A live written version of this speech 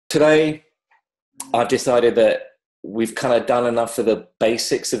Today, I've decided that we've kind of done enough of the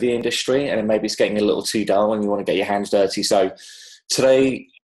basics of the industry, and maybe it's getting a little too dull and you want to get your hands dirty. So today,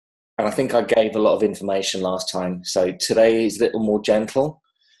 and I think I gave a lot of information last time, so today is a little more gentle,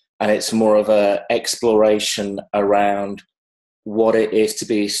 and it's more of a exploration around what it is to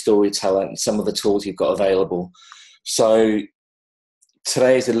be a storyteller and some of the tools you've got available. So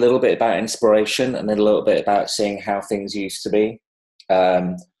today is a little bit about inspiration and then a little bit about seeing how things used to be.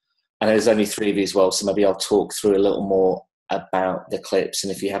 And there's only three of you as well, so maybe I'll talk through a little more about the clips.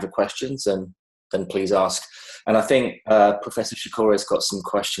 And if you have questions, then please ask. And I think Professor Shakura has got some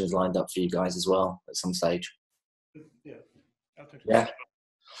questions lined up for you guys as well at some stage. Yeah. I'll take Yeah.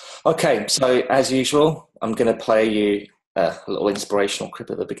 Okay, so as usual, I'm going to play you a little inspirational clip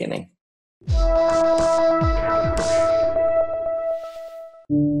at the beginning.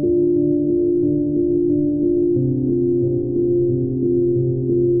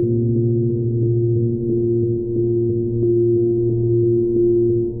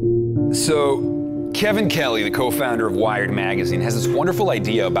 So, Kevin Kelly, the co-founder of Wired Magazine, has this wonderful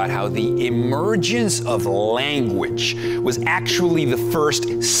idea about how the emergence of language was actually the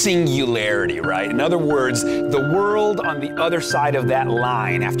first singularity, right? In other words, the world on the other side of that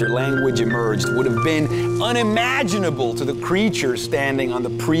line after language emerged would have been unimaginable to the creature standing on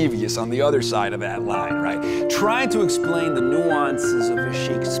the other side of that line, right? Trying to explain the nuances of a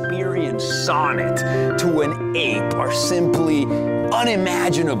Shakespearean sonnet to an ape are simply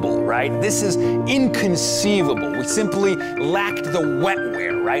unimaginable, right? This is inconceivable. We simply lacked the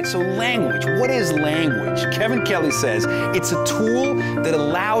wetware, right? So language, what is language? Kevin Kelly says it's a tool that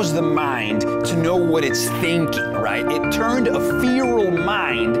allows the mind to know what it's thinking, right? It turned a feral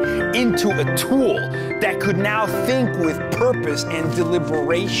mind into a tool that could now think with purpose and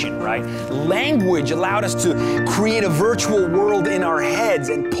deliberation, right? Language allowed us to create a virtual world in our heads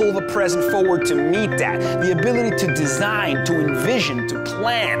and pull the present forward to meet that. The ability to design, to envision, to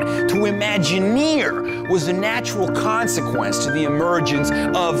plan, to imagineer was a natural consequence to the emergence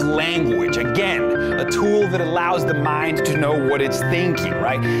of language. Again, a tool that allows the mind to know what it's thinking,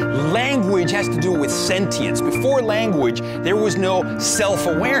 right? Language has to do with sentience. Before language, there was no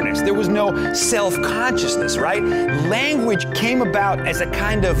self-awareness. There was no self-consciousness, right? Language came about as a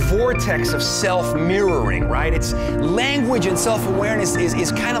kind of vortex of self-mirroring, right? It's language and self-awareness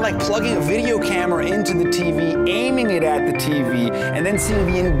is kind of like plugging a video camera into the TV, aiming it at the TV, and then seeing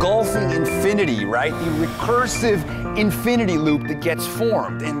the engulfing infinity, right? The recursive infinity loop that gets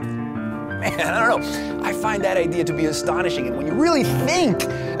formed. And man, I don't know, I find that idea to be astonishing. And when you really think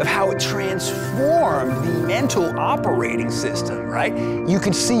of how it transformed the mental operating system, right, you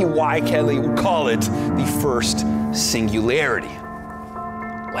can see why Kelly would call it the first singularity.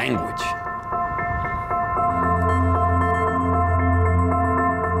 Language.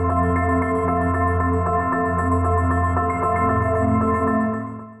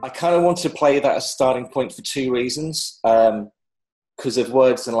 I kind of want to play that as a starting point for two reasons. Because of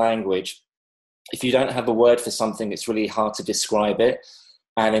words and language. If you don't have a word for something, it's really hard to describe it.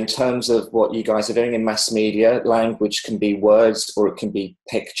 And in terms of what you guys are doing in mass media, language can be words, or it can be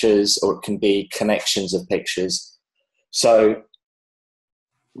pictures, or it can be connections of pictures. So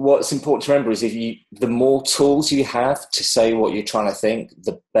what's important to remember is the more tools you have to say what you're trying to think,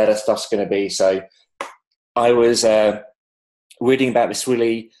 the better stuff's going to be. So I was reading about this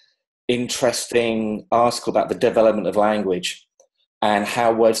really interesting article about the development of language and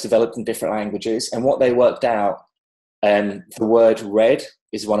how words developed in different languages. And what they worked out, the word red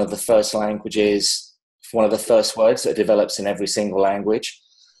is one of the first languages, one of the first words that develops in every single language.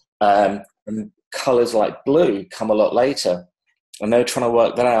 And colours like blue come a lot later. And they're trying to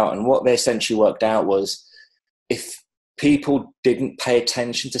work that out. And what they essentially worked out was if people didn't pay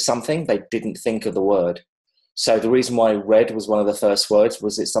attention to something, they didn't think of the word. So the reason why red was one of the first words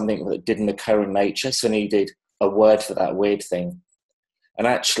was it's something that didn't occur in nature, so needed a word for that weird thing. And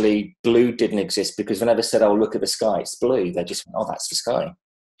actually, blue didn't exist because whenever they said, oh, look at the sky, it's blue, they just went, oh, that's the sky.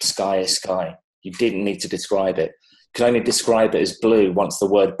 Sky is sky. You didn't need to describe it. You could only describe it as blue once the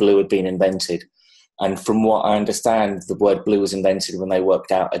word blue had been invented. And from what I understand, the word blue was invented when they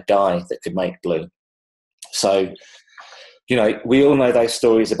worked out a dye that could make blue. So, you know, we all know those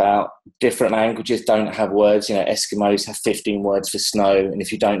stories about different languages don't have words. You know, Eskimos have 15 words for snow. And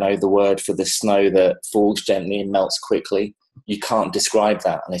if you don't know the word for the snow that falls gently and melts quickly, you can't describe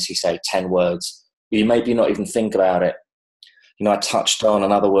that unless you say 10 words. You maybe not even think about it. You know, I touched on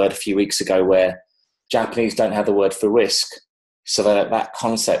another word a few weeks ago where Japanese don't have the word for risk. So that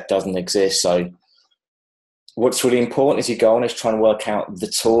concept doesn't exist. So what's really important as you go on is trying to work out the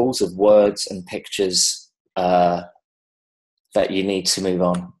tools of words and pictures that you need to move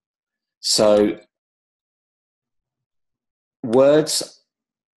on. So words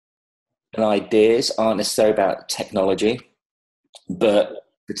and ideas aren't necessarily about technology, but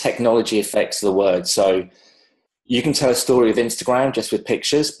the technology affects the word. So you can tell a story with Instagram just with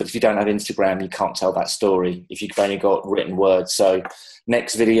pictures, but if you don't have Instagram, you can't tell that story if you've only got written words. So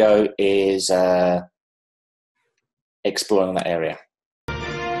next video is exploring that area.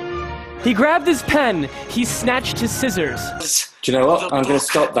 He grabbed his pen. He snatched his scissors. Do you know what? I'm going to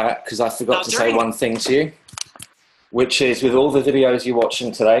stop that because I forgot to say one thing to you, which is with all the videos you're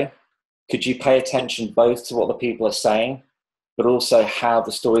watching today, could you pay attention both to what the people are saying, but also how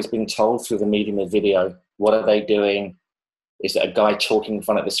the story is being told through the medium of video? What are they doing? Is it a guy talking in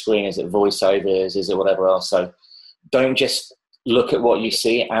front of the screen? Is it voiceovers? Is it whatever else? So don't just look at what you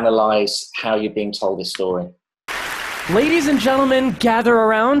see, analyze how you're being told this story. Ladies and gentlemen, gather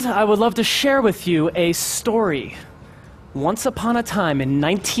around. I would love to share with you a story. Once upon a time in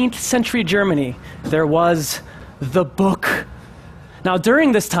 19th century Germany, there was the book. Now,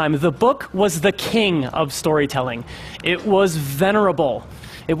 during this time, the book was the king of storytelling. It was venerable.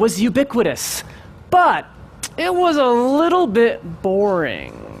 It was ubiquitous. But it was a little bit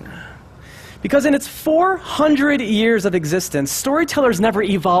boring. Because in its 400 years of existence, storytellers never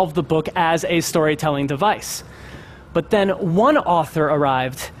evolved the book as a storytelling device. But then one author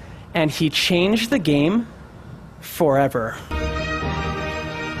arrived, and he changed the game forever.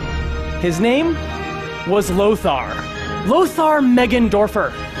 His name was Lothar. Lothar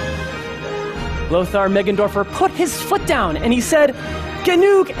Meggendorfer. Lothar Meggendorfer put his foot down, and he said,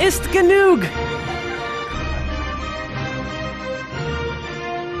 "Genug ist genug."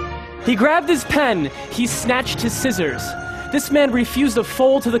 He grabbed his pen. He snatched his scissors. This man refused to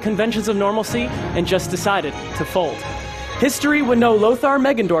fold to the conventions of normalcy and just decided to fold. History would know Lothar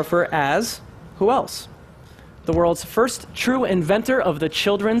Meggendorfer as, who else? The world's first true inventor of the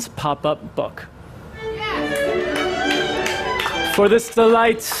children's pop-up book. For this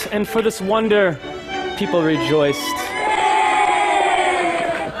delight and for this wonder, people rejoiced.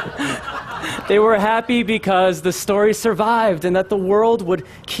 They were happy because the story survived and that the world would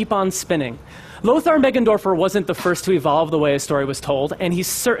keep on spinning. Lothar Meggendorfer wasn't the first to evolve the way a story was told, and he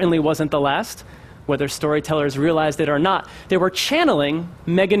certainly wasn't the last. Whether storytellers realized it or not, they were channeling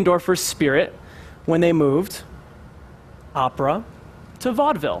Meggendorfer's spirit when they moved opera to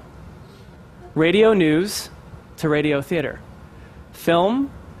vaudeville, radio news to radio theater, film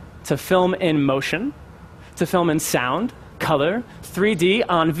to film in motion, to film in sound, color, 3D,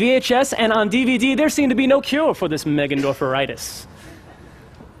 on VHS, and on DVD. There seemed to be no cure for this Meggendorferitis.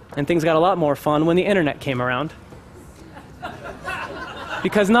 And things got a lot more fun when the internet came around.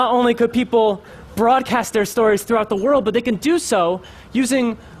 Because not only could people broadcast their stories throughout the world, but they can do so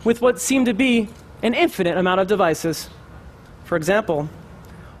using with what seemed to be an infinite amount of devices. For example,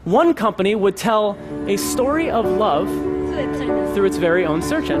 one company would tell a story of love through its very own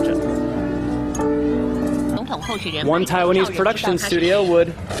search engine. One Taiwanese production studio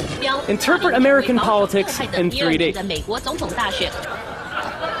would interpret American politics in 3D.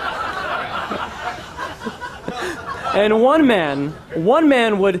 And one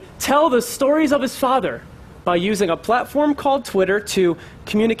man would tell the stories of his father by using a platform called Twitter to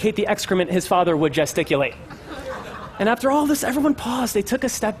communicate the excrement his father would gesticulate. And after all this, everyone paused. They took a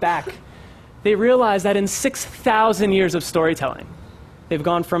step back. They realized that in 6,000 years of storytelling, they've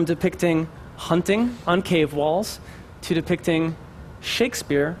gone from depicting hunting on cave walls to depicting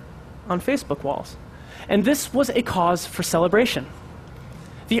Shakespeare on Facebook walls. And this was a cause for celebration.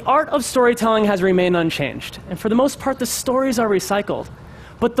 The art of storytelling has remained unchanged, and for the most part, the stories are recycled.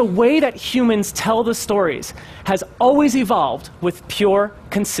 But the way that humans tell the stories has always evolved with pure,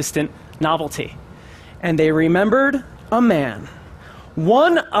 consistent novelty. And they remembered a man,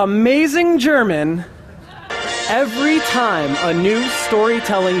 one amazing German, every time a new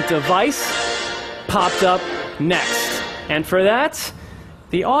storytelling device popped up next. And for that,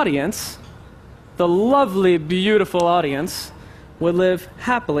 the audience, the lovely, beautiful audience, would live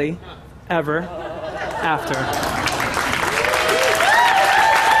happily ever after.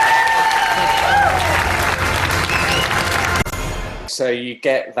 So you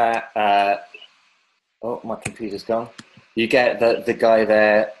get that, oh, my computer's gone. You get that the guy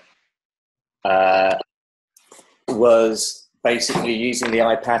there was basically using the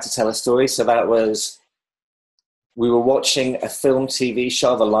iPad to tell a story. So that was, we were watching a film TV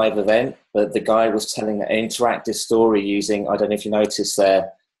show of a live event, but the guy was telling an interactive story using, I don't know if you noticed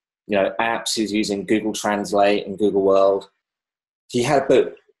there, apps. He's using Google Translate and Google World.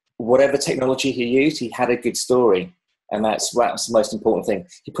 But whatever technology he used, he had a good story. And that's the most important thing.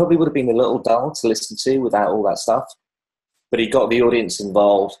 He probably would have been a little dull to listen to without all that stuff, but he got the audience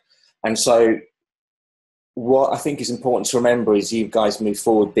involved. And so what I think is important to remember is you guys move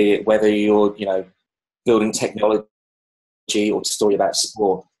forward, be it whether you're, building technology or a story about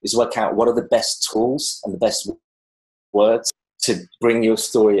sport, is work out what are the best tools and the best words to bring your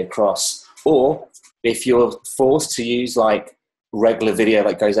story across. Or if you're forced to use like regular video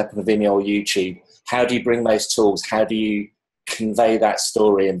that goes up on Vimeo or YouTube, how do you bring those tools? How do you convey that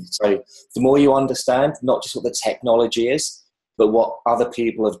story? And so the more you understand, not just what the technology is, but what other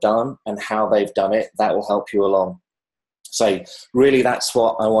people have done and how they've done it, that will help you along. So really that's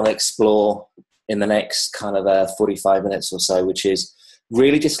what I want to explore in the next kind of 45 minutes or so, which is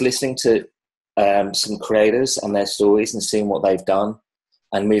really just listening to some creators and their stories and seeing what they've done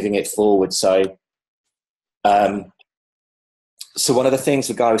and moving it forward. So one of the things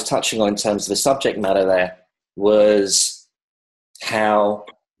the guy was touching on in terms of the subject matter there was how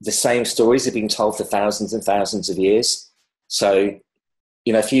the same stories have been told for thousands and thousands of years. So,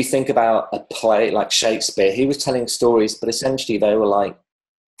 if you think about a play like Shakespeare, he was telling stories, but essentially they were like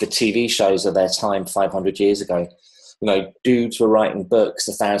the TV shows of their time 500 years ago. Dudes were writing books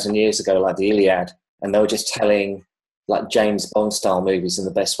 1,000 years ago, like the Iliad, and they were just telling like James Bond style movies in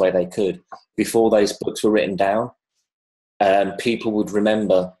the best way they could. Before those books were written down, people would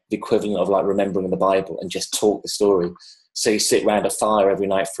remember the equivalent of like remembering the Bible and just talk the story. So you sit around a fire every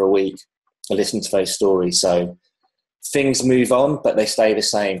night for a week and listen to those stories. So things move on, but they stay the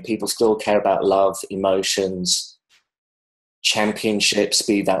same. People still care about love, emotions, championships,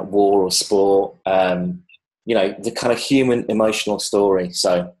 be that war or sport, the kind of human emotional story.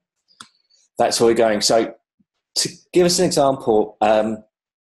 So that's where we're going. So to give us an example,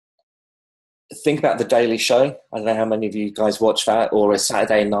 think about The Daily Show. I don't know how many of you guys watch that, or a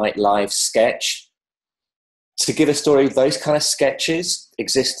Saturday Night Live sketch. To give a story, those kind of sketches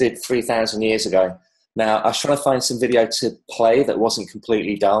existed 3,000 years ago. Now, I was trying to find some video to play that wasn't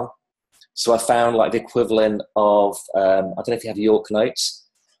completely dull. So I found like the equivalent of, I don't know if you have York Notes,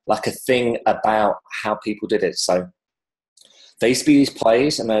 like a thing about how people did it. So there used to be these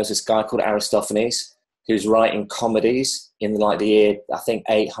plays, and there was this guy called Aristophanes who was writing comedies in like the year, I think,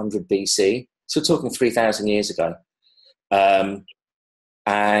 800 BC. So we're talking 3,000 years ago.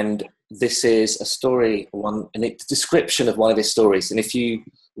 And this is a story, a description of one of his stories. And if you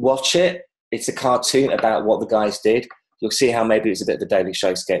watch it, it's a cartoon about what the guys did. You'll see how maybe it was a bit of the Daily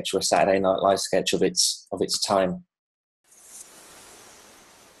Show sketch or a Saturday Night Live sketch of its time.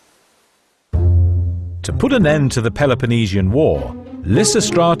 To put an end to the Peloponnesian War,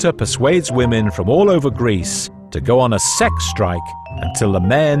 Lysistrata persuades women from all over Greece to go on a sex strike until the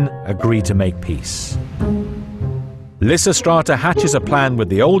men agree to make peace. Lysistrata hatches a plan with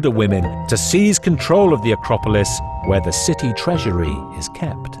the older women to seize control of the Acropolis, where the city treasury is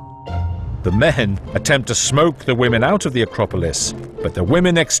kept. The men attempt to smoke the women out of the Acropolis, but the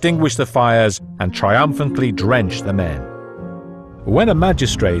women extinguish the fires and triumphantly drench the men. When a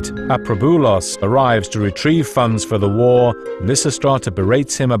magistrate, Aproboulos, arrives to retrieve funds for the war, Lysistrata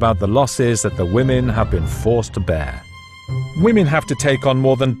berates him about the losses that the women have been forced to bear. Women have to take on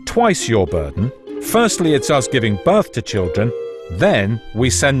more than twice your burden. Firstly, it's us giving birth to children, then we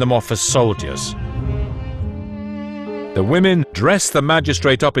send them off as soldiers. The women dress the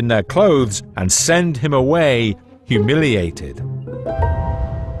magistrate up in their clothes and send him away, humiliated.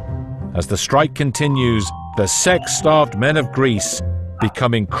 As the strike continues, the sex-starved men of Greece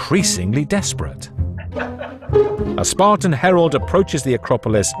become increasingly desperate. A Spartan herald approaches the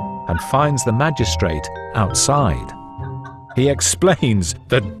Acropolis and finds the magistrate outside. He explains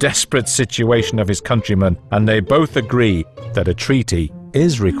the desperate situation of his countrymen, and they both agree that a treaty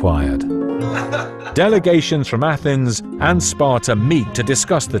is required. Delegations from Athens and Sparta meet to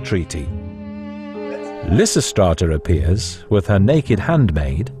discuss the treaty. Lysistrata appears with her naked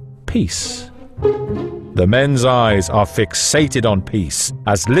handmaid, Peace. The men's eyes are fixated on Peace,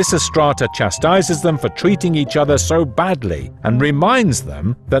 as Lysistrata chastises them for treating each other so badly and reminds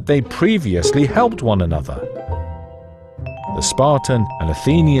them that they previously helped one another. The Spartan and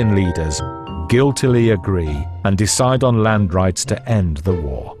Athenian leaders guiltily agree and decide on land rights to end the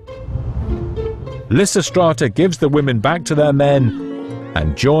war. Lysistrata gives the women back to their men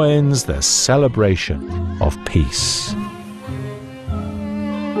and joins the celebration of peace.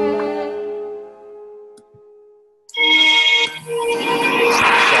 So,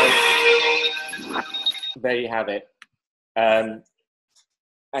 there you have it.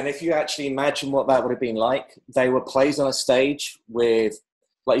 And if you actually imagine what that would have been like, they were plays on a stage with,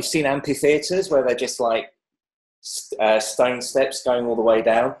 like you've seen amphitheatres where they're just like stone steps going all the way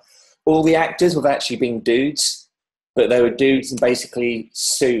down. All the actors would have actually been dudes, but they were dudes in basically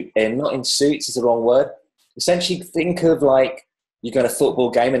not in suits is the wrong word. Essentially think of like you go to a football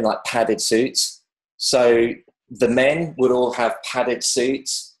game in like padded suits. So the men would all have padded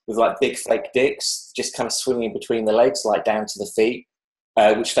suits with like big fake dicks, just kind of swinging between the legs, like down to the feet,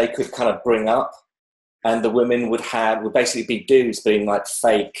 which they could kind of bring up. And the women would basically be dudes being like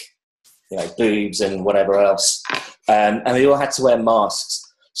fake, boobs and whatever else. And they all had to wear masks.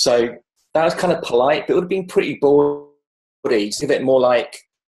 So that was kind of polite, but it would have been pretty bawdy. Give it more like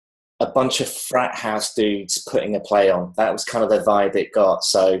a bunch of frat house dudes putting a play on. That was kind of the vibe it got.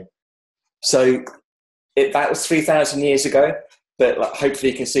 So that was 3,000 years ago. But like,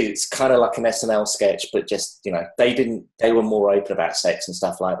 hopefully you can see it's kind of like an SNL sketch, but just, they were more open about sex and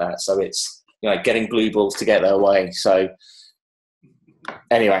stuff like that. So it's, getting blue balls to get their way. So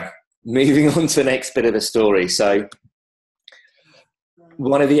anyway, moving on to the next bit of the story. So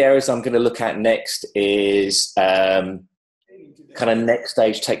one of the areas I'm going to look at next is kind of next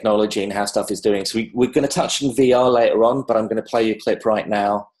stage technology and how stuff is doing. So we're going to touch on VR later on, but I'm going to play you a clip right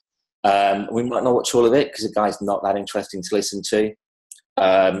now. We might not watch all of it because the guy's not that interesting to listen to,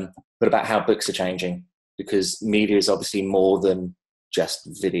 but about how books are changing, because media is obviously more than just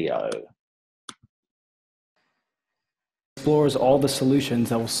video. Explores all the solutions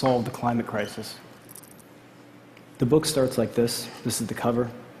that will solve the climate crisis. The book starts like this. This is the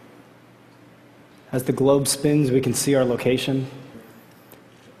cover. As the globe spins, we can see our location,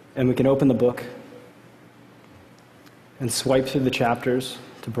 and we can open the book and swipe through the chapters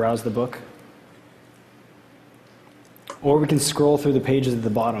to browse the book. Or we can scroll through the pages at the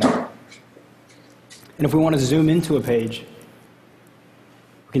bottom. And if we want to zoom into a page,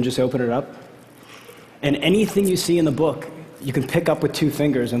 we can just open it up. And anything you see in the book, you can pick up with 2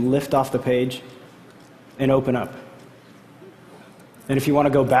 fingers and lift off the page and open up. And if you want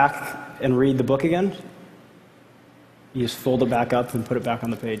to go back and read the book again, you just fold it back up and put it back on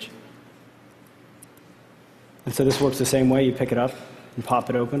the page. And so this works the same way. You pick it up and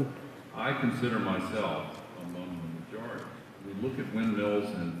pop it open. I consider myself among the majority. We look at windmills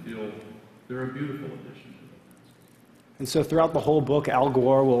and feel they're a beautiful addition to the. And so throughout the whole book, Al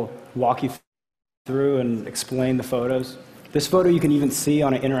Gore will walk you through and explain the photos. This photo you can even see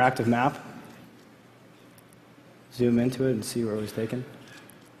on an interactive map. Zoom into it and see where it was taken.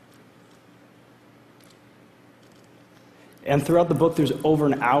 And throughout the book, there's over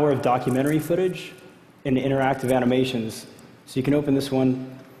an hour of documentary footage and interactive animations. So you can open this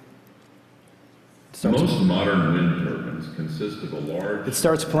one. Most modern wind turbines consist of a large... It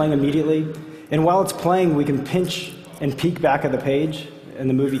starts playing immediately. And while it's playing, we can pinch and peek back at the page, and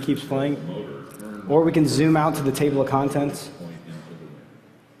the movie keeps playing. Or we can zoom out to the table of contents,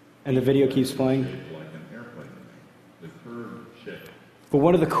 and the video keeps playing. But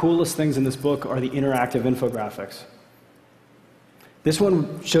one of the coolest things in this book are the interactive infographics. This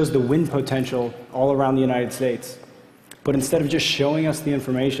one shows the wind potential all around the United States. But instead of just showing us the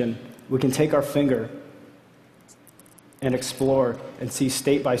information, we can take our finger and explore and see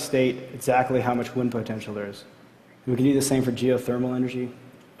state by state exactly how much wind potential there is. And we can do the same for geothermal energy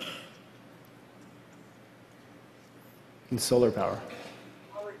and solar power.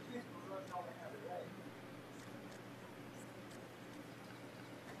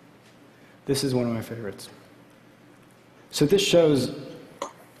 This is one of my favorites. So this shows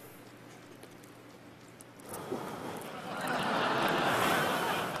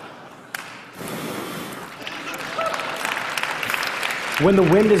when the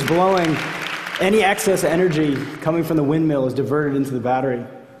wind is blowing, any excess energy coming from the windmill is diverted into the battery.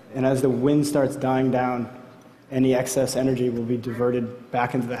 And as the wind starts dying down, any excess energy will be diverted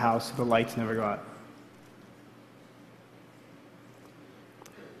back into the house so the lights never go out.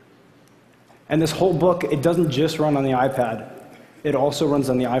 And this whole book, it doesn't just run on the iPad. It also runs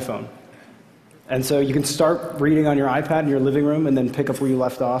on the iPhone. And so you can start reading on your iPad in your living room and then pick up where you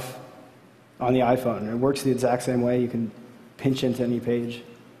left off on the iPhone. And it works the exact same way. You can pinch into any page,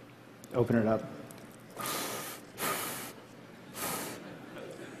 open it up.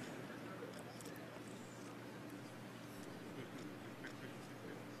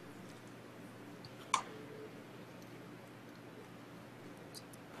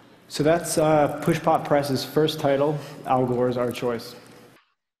 So that's Pushpop Press's first title, Al Gore's Our Choice.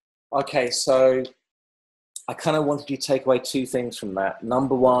 Okay, so I kind of wanted you to take away 2 things from that.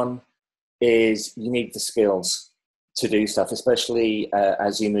 Number one is you need the skills to do stuff, especially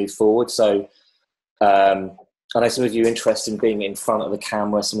as you move forward. So I know some of you are interested in being in front of the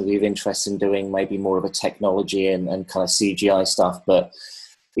camera, some of you are interested in doing maybe more of a technology and kind of CGI stuff, but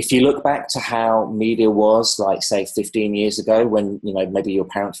if you look back to how media was, like, say, 15 years ago when, maybe your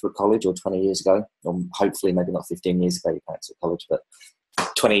parents were at college, or 20 years ago, or hopefully maybe not 15 years ago your parents were at college, but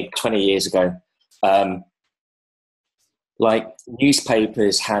 20 years ago, like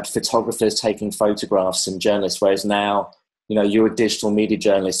newspapers had photographers taking photographs and journalists, whereas now, you know, you're a digital media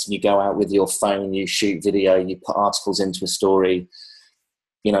journalist and you go out with your phone, you shoot video, you put articles into a story.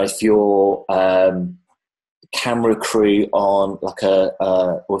 You know, if you're camera crew on like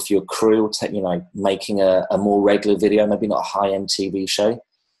or if you're crew, you know, making a more regular video, maybe not a high-end TV show,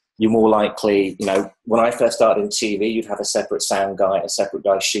 you're more likely, you know, when I first started in TV, you'd have a separate sound guy, a separate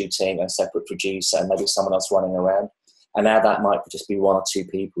guy shooting, a separate producer, and maybe someone else running around. And now that might just be one or two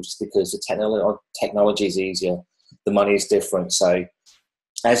people, just because the technology is easier, the money is different. So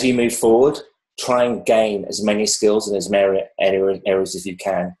as you move forward, try and gain as many skills and as many areas as you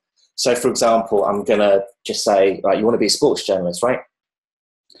can. So, for example, I'm going to just say, right, you want to be a sports journalist, right?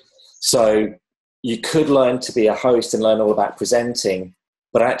 So you could learn to be a host and learn all about presenting,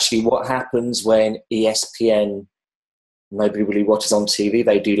 but actually what happens when ESPN, nobody really watches on TV,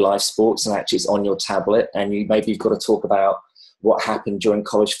 they do live sports and actually it's on your tablet, and you've got to talk about what happened during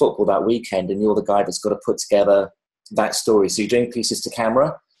college football that weekend, and you're the guy that's got to put together that story. So you're doing pieces to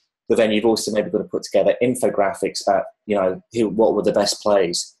camera, but then you've also maybe got to put together infographics about, you know, what were the best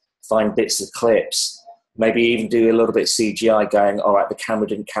plays, find bits of clips, maybe even do a little bit of CGI going, all right, the camera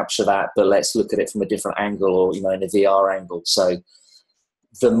didn't capture that, but let's look at it from a different angle, or, you know, in a VR angle. So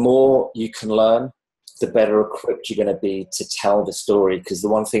the more you can learn, the better equipped you're going to be to tell the story. Because the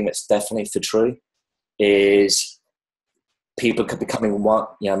one thing that's definitely for true is people are becoming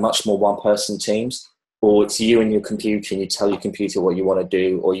much more one-person teams, or it's you and your computer and you tell your computer what you want to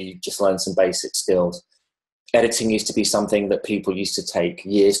do, or you just learn some basic skills. Editing used to be something that people used to take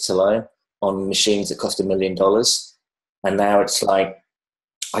years to learn on machines that cost $1 million. And now it's like,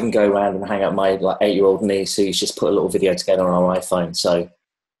 I can go around and hang out my 8-year-old niece who's just put a little video together on our iPhone. So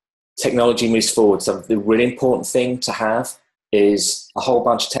technology moves forward. So the really important thing to have is a whole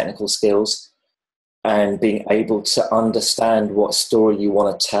bunch of technical skills and being able to understand what story you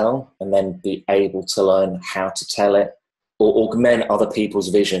want to tell, and then be able to learn how to tell it or augment other people's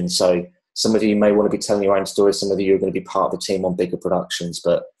vision. So some of you may want to be telling your own story. Some of you are going to be part of the team on bigger productions.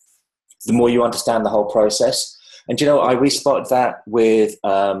 But the more you understand the whole process, and you know, I respotted that with,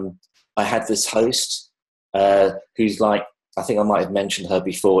 I had this host who's like, I think I might have mentioned her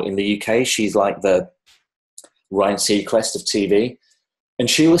before, in the UK. She's like the Ryan Seacrest of TV. And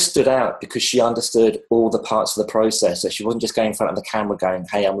she was stood out because she understood all the parts of the process. So she wasn't just going in front of the camera going,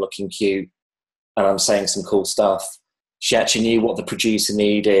 hey, I'm looking cute and I'm saying some cool stuff. She actually knew what the producer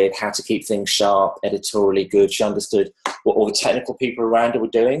needed, how to keep things sharp, editorially good. She understood what all the technical people around her were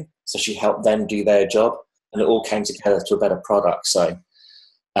doing. So she helped them do their job, and it all came together to a better product. So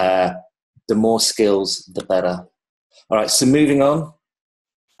the more skills, the better. All right, so moving on.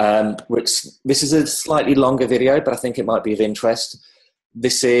 This is a slightly longer video, but I think it might be of interest.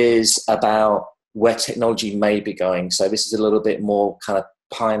 This is about where technology may be going. So this is a little bit more kind of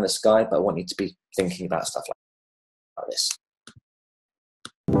pie in the sky, but I want you to be thinking about stuff like this.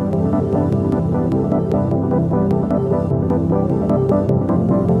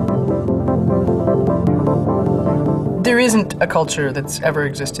 There isn't a culture that's ever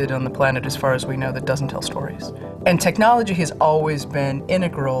existed on the planet, as far as we know, that doesn't tell stories. And technology has always been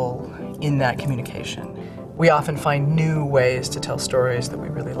integral in that communication. We often find new ways to tell stories that we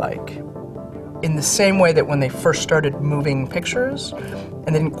really like. In the same way that when they first started moving pictures, and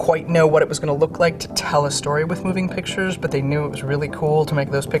they didn't quite know what it was going to look like to tell a story with moving pictures, but they knew it was really cool to make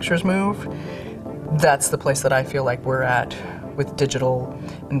those pictures move, that's the place that I feel like we're at with digital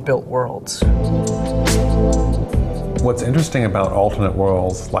and built worlds. What's interesting about alternate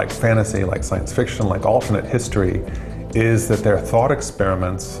worlds, like fantasy, like science fiction, like alternate history, is that they're thought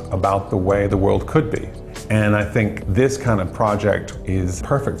experiments about the way the world could be. And I think this kind of project is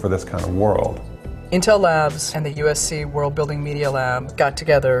perfect for this kind of world. Intel Labs and the USC World Building Media Lab got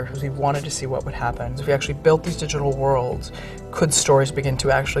together because we wanted to see what would happen. If we actually built these digital worlds, could stories begin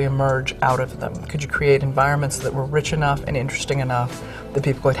to actually emerge out of them? Could you create environments that were rich enough and interesting enough that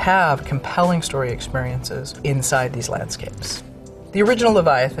people could have compelling story experiences inside these landscapes? The original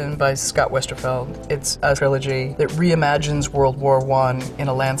Leviathan by Scott Westerfeld, it's a trilogy that reimagines World War I in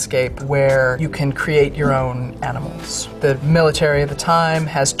a landscape where you can create your own animals. The military at the time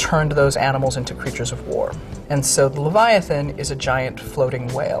has turned those animals into creatures of war. And so the Leviathan is a giant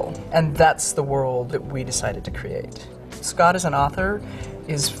floating whale. And that's the world that we decided to create. Scott, as an author,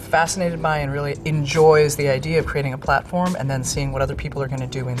 is fascinated by and really enjoys the idea of creating a platform and then seeing what other people are going to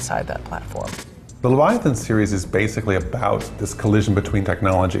do inside that platform. The Leviathan series is basically about this collision between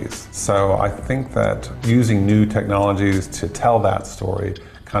technologies. So I think that using new technologies to tell that story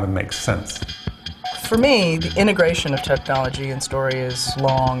kind of makes sense. For me, the integration of technology and story is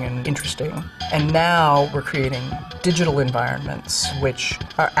long and interesting. And now we're creating digital environments which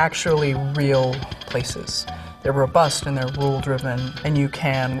are actually real places. They're robust and they're rule-driven, and you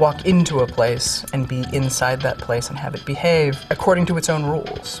can walk into a place and be inside that place and have it behave according to its own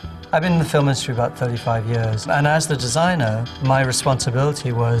rules. I've been in the film industry about 35 years, and as the designer, my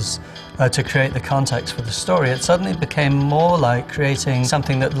responsibility was to create the context for the story. It suddenly became more like creating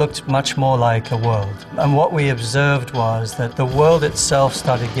something that looked much more like a world. And what we observed was that the world itself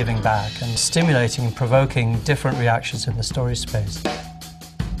started giving back and stimulating and provoking different reactions in the story space.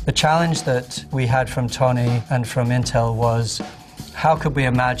 The challenge that we had from Tony and from Intel was, how could we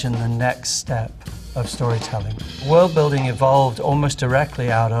imagine the next step of storytelling? World building evolved almost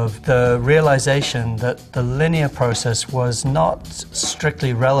directly out of the realization that the linear process was not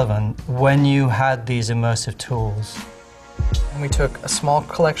strictly relevant when you had these immersive tools. We took a small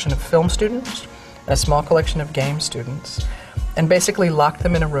collection of film students and a small collection of game students and basically locked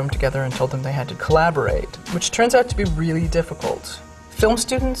them in a room together and told them they had to collaborate, which turns out to be really difficult. Film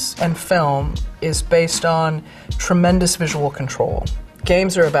students and film is based on tremendous visual control.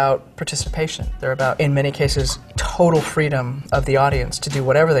 Games are about participation. They're about, in many cases, total freedom of the audience to do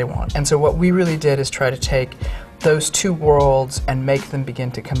whatever they want. And so what we really did is try to take those two worlds and make them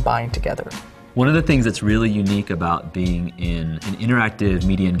begin to combine together. One of the things that's really unique about being in an interactive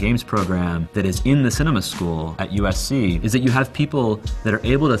media and games program that is in the cinema school at USC is that you have people that are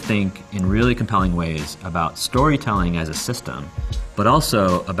able to think in really compelling ways about storytelling as a system, but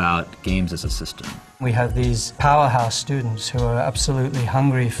also about games as a system. We have these powerhouse students who are absolutely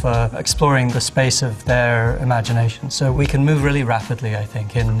hungry for exploring the space of their imagination. So we can move really rapidly, I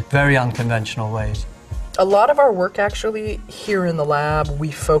think, in very unconventional ways. A lot of our work actually here in the lab,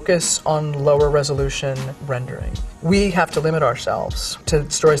 we focus on lower resolution rendering. We have to limit ourselves to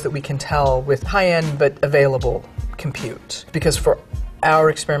stories that we can tell with high-end but available compute. Because for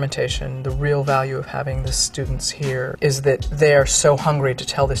our experimentation, the real value of having the students here is that they are so hungry to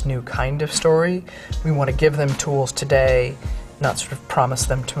tell this new kind of story. We want to give them tools today, not sort of promise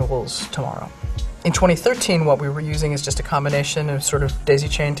them tools tomorrow. In 2013, what we were using is just a combination of sort of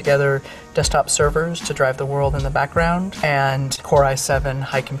daisy-chained together desktop servers to drive the world in the background, and Core i7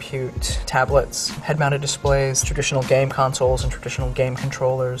 high compute tablets, head-mounted displays, traditional game consoles, and traditional game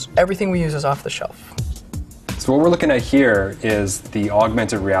controllers. Everything we use is off the shelf. So what we're looking at here is the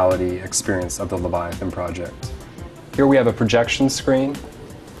augmented reality experience of the Leviathan project. Here we have a projection screen,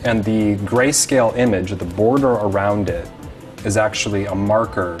 and the grayscale image, the border around it, is actually a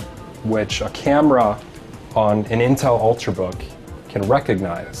marker which a camera on an Intel Ultrabook can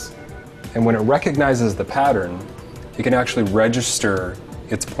recognize. And when it recognizes the pattern, it can actually register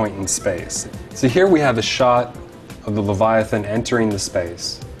its point in space. So here we have a shot of the Leviathan entering the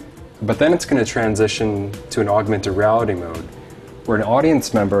space, but then it's going to transition to an augmented reality mode where an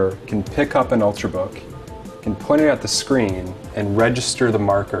audience member can pick up an Ultrabook, can point it at the screen and register the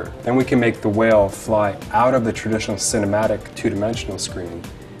marker. Then we can make the whale fly out of the traditional cinematic two-dimensional screen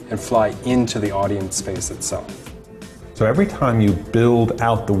and fly into the audience space itself. So every time you build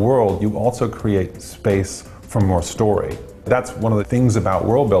out the world, you also create space for more story. That's one of the things about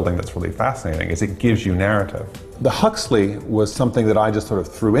world building that's really fascinating, is it gives you narrative. The Huxley was something that I just sort of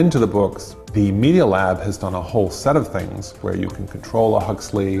threw into the books. The Media Lab has done a whole set of things where you can control a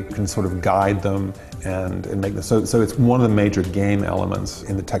Huxley, you can sort of guide them and make them. So it's one of the major game elements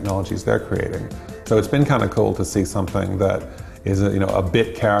in the technologies they're creating. So it's been kind of cool to see something that is a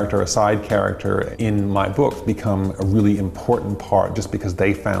bit character, a side character in my books become a really important part just because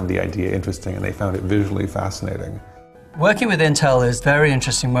they found the idea interesting and they found it visually fascinating. Working with Intel is very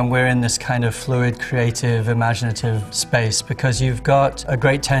interesting when we're in this kind of fluid, creative, imaginative space, because you've got a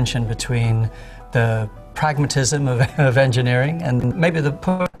great tension between the pragmatism of engineering and maybe the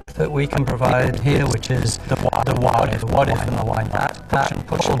push that we can provide here, which is the what if and the why not. That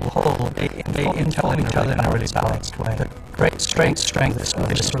push and pull, they inform each other in a really balanced way. The great strength of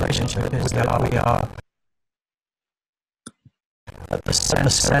this relationship is that we are at the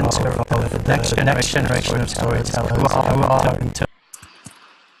center of the next generation of storytellers who are to.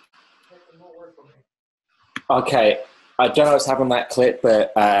 Okay, I don't know what's happened with that clip,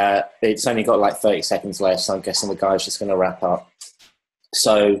 but it's only got like 30 seconds left, so I'm guessing the guy's just going to wrap up.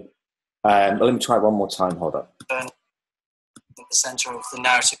 So let me try one more time, hold on. At the center of the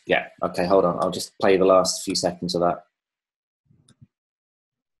narrative. Yeah, okay, hold on. I'll just play the last few seconds of that.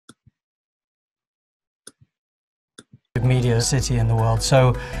 Media city in the world,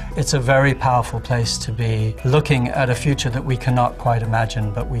 so it's a very powerful place to be looking at a future that we cannot quite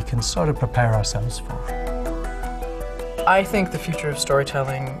imagine, but we can sort of prepare ourselves for. I think the future of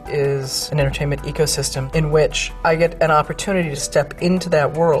storytelling is an entertainment ecosystem in which I get an opportunity to step into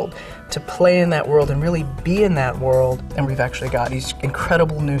that world, to play in that world and really be in that world. And we've actually got these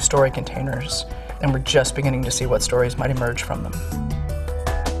incredible new story containers, and we're just beginning to see what stories might emerge from them.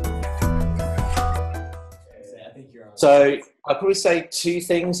 So I'd probably say two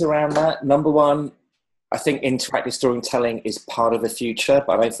things around that. Number one, I think interactive storytelling is part of the future,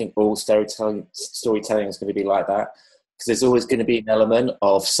 but I don't think all storytelling is going to be like that. Because there's always going to be an element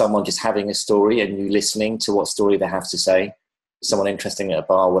of someone just having a story and you listening to what story they have to say, someone interesting at a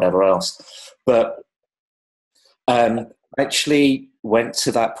bar, whatever else. But I actually went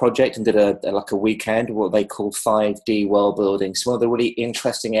to that project and did a weekend, what they call 5D world building. So one of the really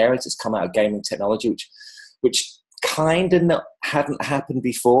interesting areas that's come out of gaming technology, which kind of hadn't happened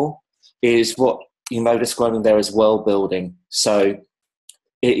before, is what you know describing there as world building. So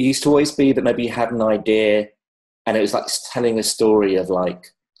it used to always be that maybe you had an idea and it was like telling a story of like,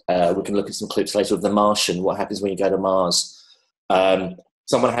 we can look at some clips later of The Martian, what happens when you go to Mars.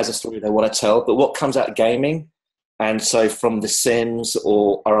 Someone has a story they want to tell, but what comes out of gaming, and so from The Sims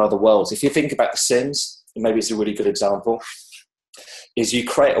or other worlds, if you think about The Sims, maybe it's a really good example, is you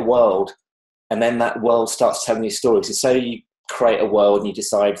create a world and then that world starts telling you stories. So say you create a world and you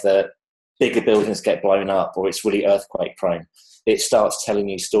decide that bigger buildings get blown up or it's really earthquake prone. It starts telling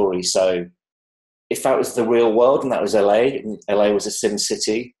you stories. So if that was the real world and that was LA, and LA was a sim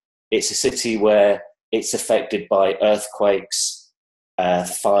city, it's a city where it's affected by earthquakes,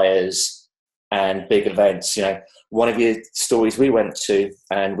 fires, and big events. You know, one of the stories we went to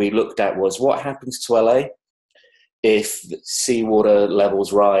and we looked at was what happens to LA if seawater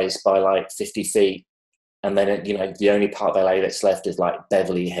levels rise by like 50 feet. And then, you know, the only part of LA that's left is like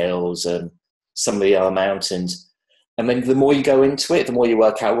Beverly Hills and some of the other mountains. And then the more you go into it, the more you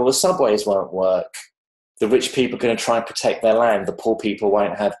work out, well, the subways won't work. The rich people are going to try and protect their land. The poor people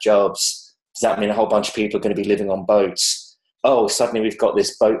won't have jobs. Does that mean a whole bunch of people are going to be living on boats? Oh, suddenly we've got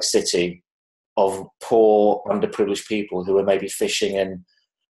this boat city of poor, underprivileged people who are maybe fishing and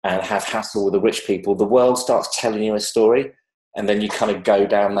have hassle with the rich people. The world starts telling you a story, and then you kind of go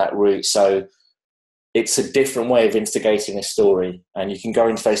down that route. So it's a different way of instigating a story, and you can go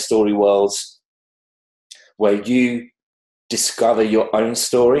into those story worlds where you discover your own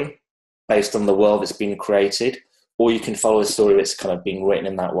story based on the world that's been created, or you can follow a story that's kind of being written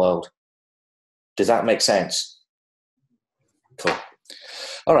in that world. Does that make sense? Cool.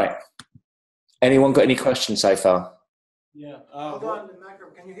 All right. Anyone got any questions so far? Yeah. Hold on, the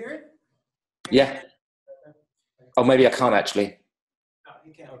microphone. Can you hear it? Yeah. Oh, maybe I can't actually. No,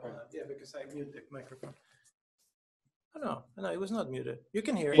 you can't. Yeah, because I muted the microphone. Oh, no, it was not muted. You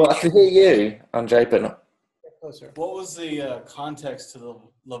can hear it. Well, I can hear you, Andre, but not. Closer. What was the context to the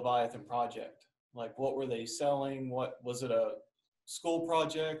Leviathan project? Like, what were they selling? What was it, a school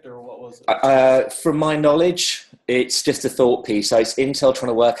project, or what was it? From my knowledge, it's just a thought piece. So it's Intel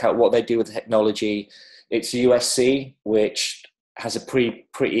trying to work out what they do with the technology. It's USC, which has a pretty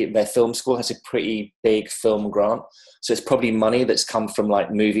their film school has a pretty big film grant. So it's probably money that's come from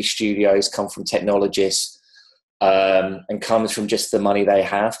like movie studios, come from technologists, and comes from just the money they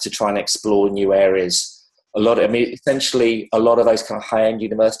have to try and explore new areas. Essentially, a lot of those kind of high-end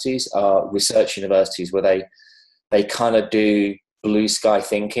universities are research universities where they kind of do blue sky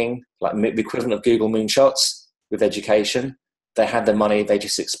thinking, like the equivalent of Google moonshots with education. They have the money, they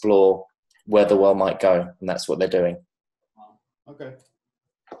just explore where the world might go, and that's what they're doing. Okay.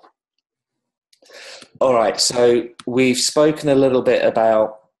 All right, so we've spoken a little bit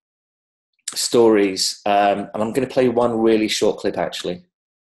about stories, and I'm going to play one really short clip, actually.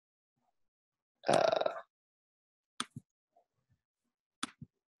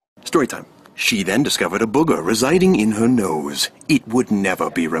 Storytime. She then discovered a booger residing in her nose. It would never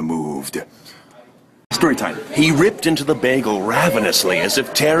be removed. Storytime. He ripped into the bagel ravenously as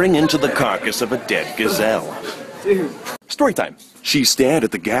if tearing into the carcass of a dead gazelle. Dude. Storytime. She stared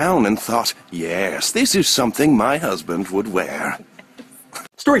at the gown and thought, yes, this is something my husband would wear.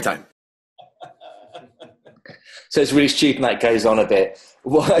 Storytime. So it's really stupid that goes on a bit.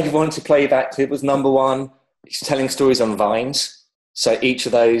 What I wanted to play that clip was number one, he's telling stories on vines. So each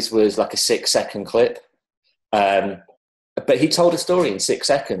of those was like a 6-second clip. But he told a story in 6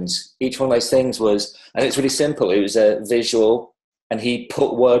 seconds. Each one of those things was, and it's really simple. It was a visual, and he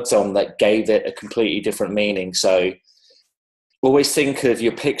put words on that gave it a completely different meaning. So always think of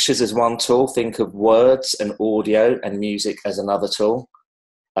your pictures as one tool. Think of words and audio and music as another tool.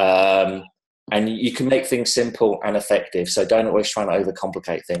 And you can make things simple and effective. So don't always try and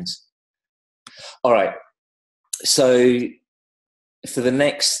overcomplicate things. All right. So for the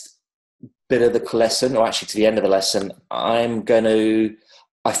next bit of the lesson, or actually to the end of the lesson, I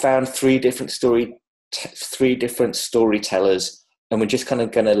found three different storytellers, and we're just kind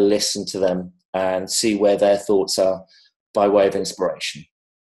of going to listen to them and see where their thoughts are by way of inspiration.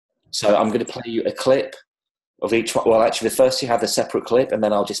 So I'm going to play you a clip of each one. Well, actually, the first you have a separate clip, and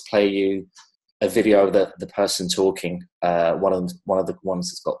then I'll just play you a video of the person talking, one of the ones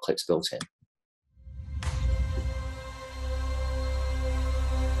that's got clips built in.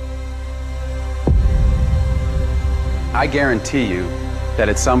 I guarantee you that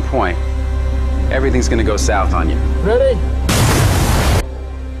at some point, everything's gonna go south on you. Ready?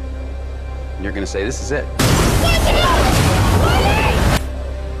 And you're gonna say, this is it.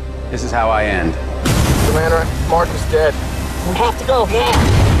 This is how I end. Commander, Mark is dead. We have to go now.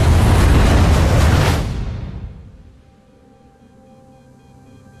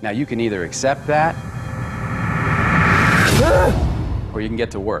 Now you can either accept that, or you can get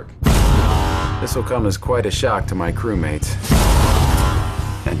to work. This will come as quite a shock to my crewmates,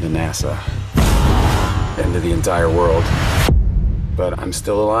 and to NASA, and to the entire world. But I'm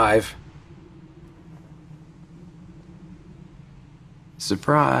still alive.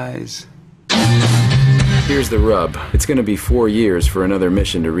 Surprise. Here's the rub. It's gonna be 4 years for another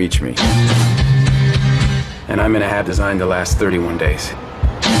mission to reach me. And I'm gonna have designed to last 31 days.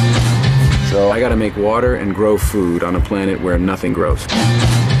 So I gotta make water and grow food on a planet where nothing grows.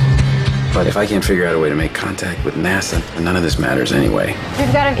 But if I can't figure out a way to make contact with NASA, then none of this matters anyway.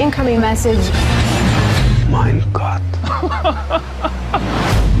 We've got an incoming message. Mein Gott.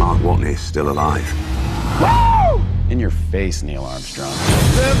 Mark Watney's still alive. Woo! In your face, Neil Armstrong.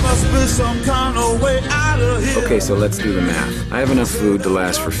 There must be some kind of way out of here. Okay, so let's do the math. I have enough food to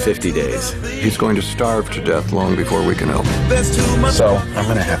last for 50 days. He's going to starve to death long before we can help him. So I'm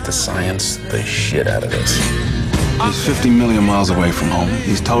gonna have to science the shit out of this. He's 50 million miles away from home.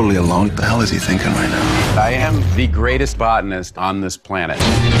 He's totally alone. What the hell is he thinking right now? I am the greatest botanist on this planet.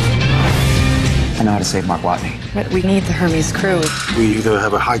 I know how to save Mark Watney. But we need the Hermes crew. We either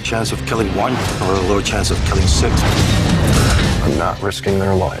have a high chance of killing one or a low chance of killing 6. I'm not risking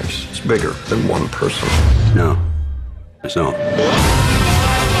their lives. It's bigger than one person. No, it's not.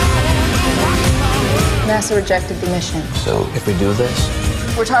 NASA rejected the mission. So if we do this,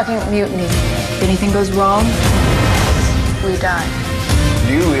 We're talking mutiny. If anything goes wrong, we die.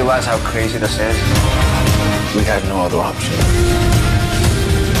 Do you realize how crazy this is? we had no other option.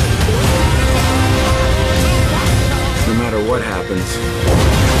 No matter what happens,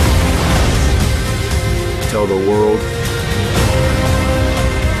 tell the world,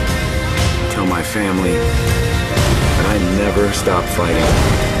 tell my family that I never stop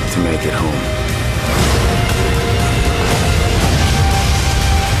fighting to make it home.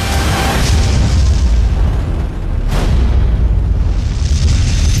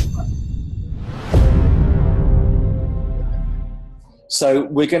 So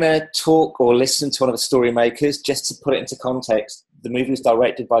we're going to talk or listen to one of the story makers. Just to put it into context, the movie was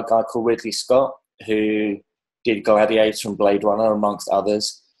directed by a guy called Ridley Scott, who did Gladiator and Blade Runner, amongst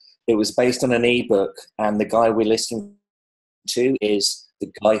others. It was based on an ebook, and the guy we're listening to is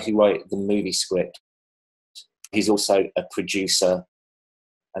the guy who wrote the movie script. He's also a producer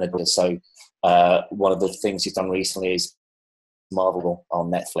and a so one of the things he's done recently is Marvel on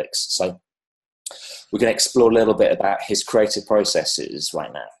Netflix. So we're going to explore a little bit about his creative processes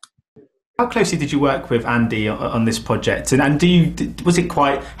right now. How closely did you work with Andy on this project? And was it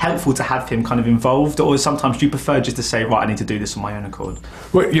quite helpful to have him kind of involved, or sometimes do you prefer just to say, right, I need to do this on my own accord?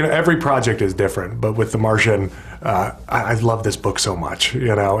 Well, you know, every project is different, but with The Martian, I love this book so much,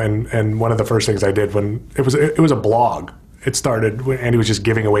 you know, and one of the first things I did when it was a blog. It started when Andy was just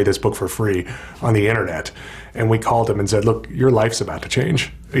giving away this book for free on the internet. And we called him and said, look, your life's about to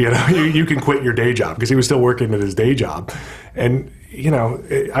change. You know, you can quit your day job, because he was still working at his day job. And, you know,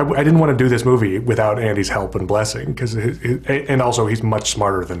 I didn't want to do this movie without Andy's help and blessing, and also he's much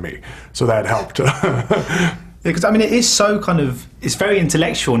smarter than me. So that helped. Because, I mean, it is so kind of, it's very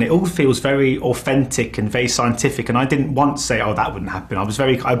intellectual, and it all feels very authentic and very scientific, and I didn't want to say, oh, that wouldn't happen. I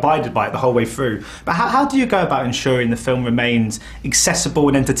abided by it the whole way through. But how do you go about ensuring the film remains accessible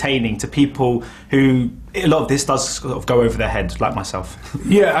and entertaining to people who, a lot of this does sort of go over their head, like myself?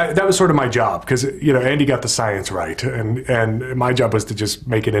 Yeah, that was sort of my job, because, you know, Andy got the science right, and my job was to just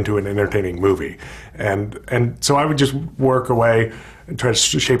make it into an entertaining movie. And so I would just work away and try to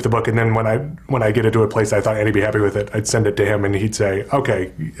shape the book, and then when I get into a place I thought Andy'd be happy with it, I'd send it to him, and he'd say,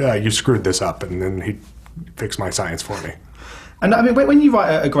 okay, you screwed this up, and then he'd fix my science for me. And I mean, when you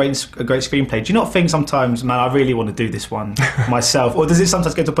write a great screenplay, do you not think sometimes, man, I really want to do this one myself? Or does it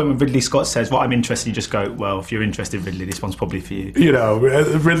sometimes get to a point when Ridley Scott says, well, I'm interested, you just go, well, if you're interested, Ridley, this one's probably for you? You know,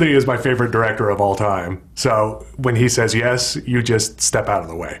 Ridley is my favorite director of all time. So when he says yes, you just step out of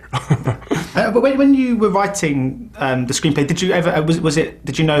the way. But when you were writing the screenplay, did you ever,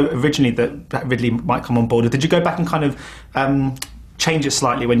 did you know originally that Ridley might come on board? Or did you go back and kind of change it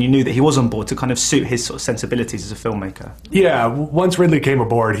slightly when you knew that he was on board to kind of suit his sort of sensibilities as a filmmaker? Yeah, once Ridley came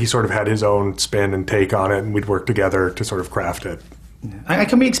aboard, he sort of had his own spin and take on it, and we'd work together to sort of craft it. Yeah. And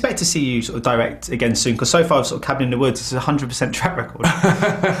can we expect to see you sort of direct again soon? Because so far, sort of Cabin in the Woods, it's a 100% track record.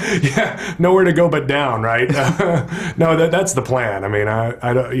 Yeah, nowhere to go but down, right? No, that's the plan. I mean,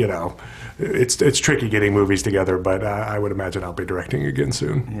 I don't, you know, it's tricky getting movies together, but I would imagine I'll be directing again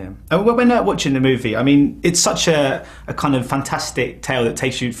soon. Yeah. When watching the movie, I mean, it's such a kind of fantastic tale that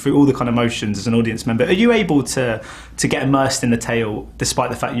takes you through all the kind of emotions as an audience member. Are you able to get immersed in the tale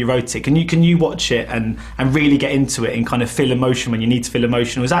despite the fact you wrote it? Can you watch it and really get into it and kind of feel emotion when you need to feel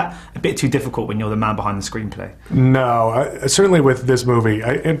emotion? Or is that a bit too difficult when you're the man behind the screenplay? No, certainly with this movie,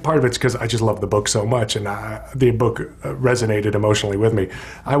 and part of it's because I just love the book so much, and the book resonated emotionally with me.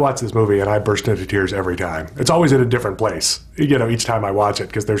 I watched this movie and I burst into tears every time. It's always in a different place, you know, each time I watch it,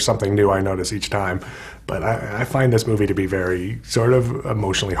 because there's something new I notice each time. But I find this movie to be very sort of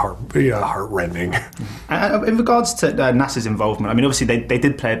emotionally heartrending. In regards to NASA's involvement, I mean, obviously they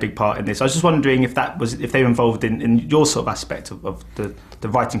did play a big part in this. I was just wondering if they were involved in your sort of aspect of the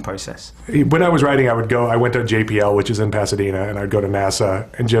writing process. When I was writing, I went to JPL, which is in Pasadena, and I'd go to NASA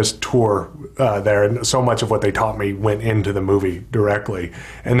and just tour there. And so much of what they taught me went into the movie directly.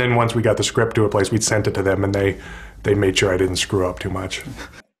 And then once we got the script to a place, we'd sent it to them, and they made sure I didn't screw up too much.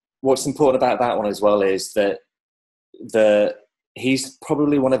 What's important about that one as well is that he's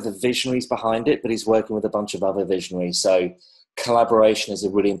probably one of the visionaries behind it, but he's working with a bunch of other visionaries. So collaboration is a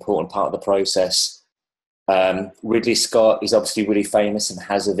really important part of the process. Ridley Scott is obviously really famous and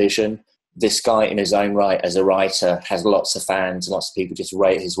has a vision. This guy in his own right as a writer has lots of fans and lots of people just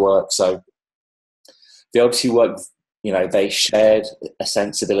rate his work. So they obviously worked, you know, they shared a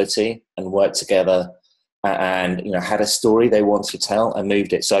sensibility and worked together and, you know, had a story they wanted to tell and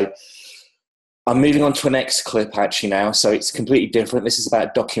moved it. So I'm moving on to a next clip actually now. So it's completely different. This is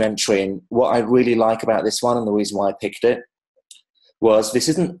about documentary, and what I really like about this one and the reason why I picked it was this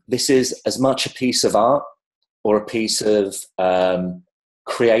is as much a piece of art or a piece of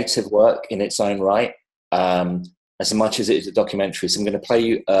creative work in its own right, as much as it is a documentary. So I'm going to play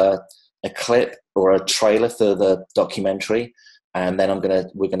you a clip or a trailer for the documentary, and then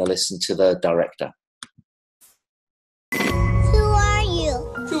we're going to listen to the director.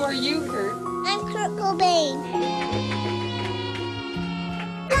 Who are you, Kurt? I'm Kurt Cobain.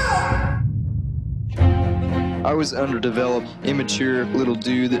 I was underdeveloped, immature little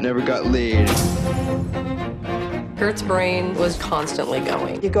dude that never got laid. Kurt's brain was constantly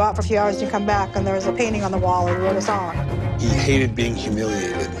going. You go out for a few hours and you come back and there's a painting on the wall or you wrote a song. He hated being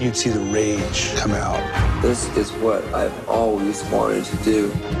humiliated. You'd see the rage come out. This is what I've always wanted to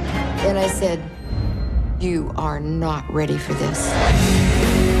do. And I said, you are not ready for this.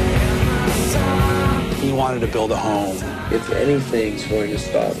 He wanted to build a home. If anything's going to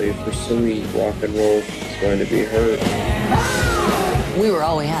stop me pursuing rock and roll, it's going to be her. We were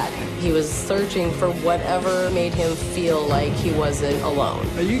all we had. He was searching for whatever made him feel like he wasn't alone.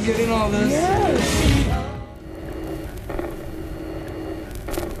 Are you getting all this? Yes.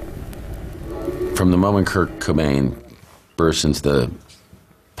 From the moment Kurt Cobain burst into the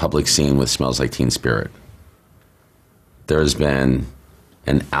public scene with Smells Like Teen Spirit, there has been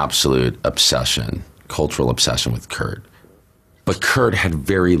an absolute obsession, cultural obsession with Kurt. But Kurt had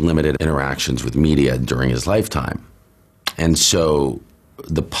very limited interactions with media during his lifetime. And so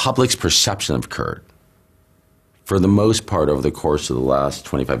the public's perception of Kurt, for the most part over the course of the last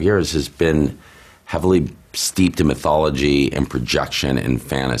 25 years, has been heavily steeped in mythology and projection and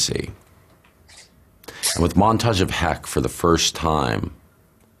fantasy. And with Montage of Heck, for the first time,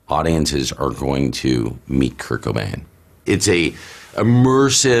 audiences are going to meet Kurt Cobain. It's a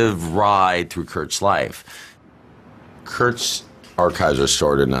immersive ride through Kurt's life. Kurt's archives are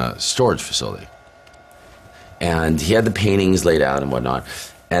stored in a storage facility. And he had the paintings laid out and whatnot.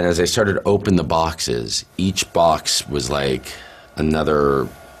 And as I started to open the boxes, each box was like another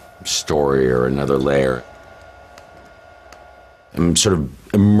story or another layer. I'm sort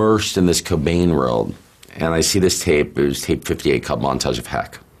of immersed in this Cobain world. And I see this tape, it was tape 58 called Montage of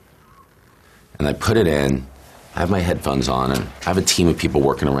Heck. And I put it in, I have my headphones on, and I have a team of people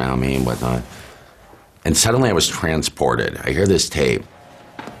working around me and whatnot. And suddenly I was transported. I hear this tape,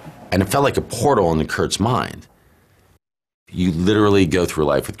 and it felt like a portal into Kurt's mind. You literally go through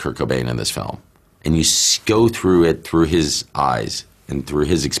life with Kurt Cobain in this film, and you go through it through his eyes and through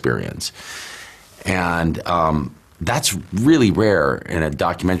his experience. And that's really rare in a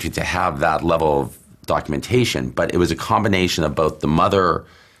documentary to have that level of documentation, but it was a combination of both the mother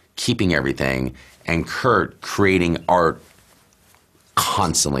keeping everything and Kurt creating art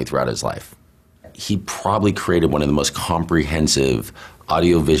constantly throughout his life. He probably created one of the most comprehensive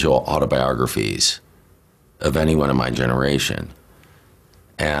audiovisual autobiographies of anyone in my generation.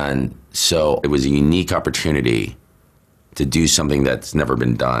 And so it was a unique opportunity to do something that's never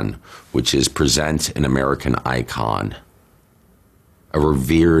been done, which is present an American icon, a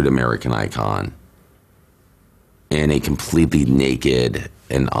revered American icon, in a completely naked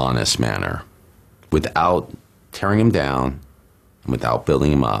and honest manner, without tearing him down and without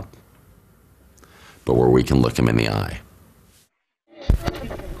building him up, but where we can look him in the eye.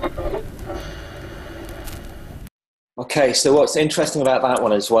 Okay, so what's interesting about that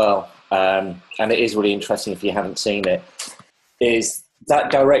one as well, and it is really interesting if you haven't seen it, is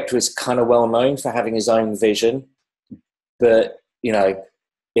that director is kind of well known for having his own vision, but, you know,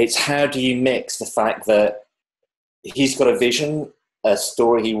 it's how do you mix the fact that he's got a vision, a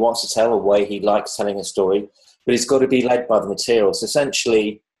story he wants to tell, a way he likes telling a story, but he's got to be led by the materials.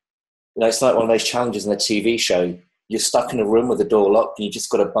 Essentially, you know, it's like one of those challenges in a TV show. You're stuck in a room with the door locked and you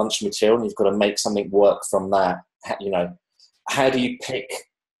just got a bunch of material and you've got to make something work from that. You know, how do you pick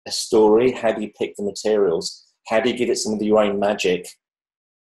a story? How do you pick the materials? How do you give it some of your own magic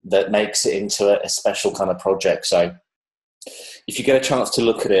that makes it into a special kind of project? So if you get a chance to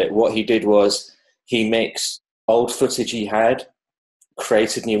look at it, what he did was he mixed old footage he had,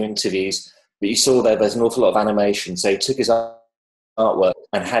 created new interviews, but you saw there's an awful lot of animation. So he took his artwork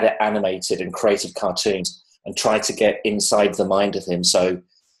and had it animated and created cartoons and tried to get inside the mind of him. So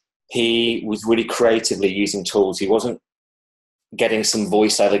he was really creatively using tools. He wasn't getting some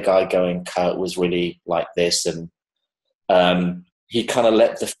voiceover guy going, Kurt was really like this. And he kind of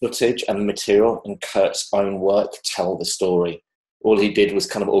let the footage and the material and Kurt's own work tell the story. All he did was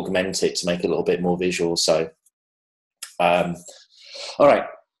kind of augment it to make it a little bit more visual. So, all right.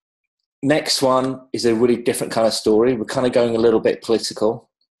 Next one is a really different kind of story. We're kind of going a little bit political,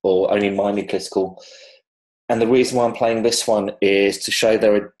 or only mildly political. And the reason why I'm playing this one is to show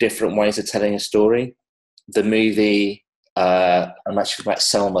there are different ways of telling a story. The movie, I'm actually about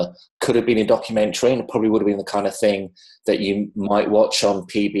Selma, could have been a documentary, and it probably would have been the kind of thing that you might watch on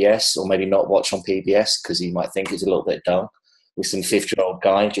PBS or maybe not watch on PBS because you might think it's a little bit dull, with some 50-year-old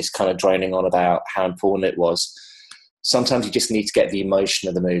guy just kind of droning on about how important it was. Sometimes you just need to get the emotion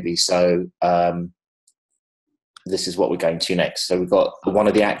of the movie. So this is what we're going to next. So we've got one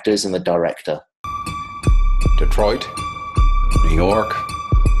of the actors and the director. Detroit, New York,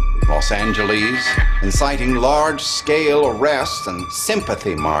 Los Angeles, inciting large-scale arrests and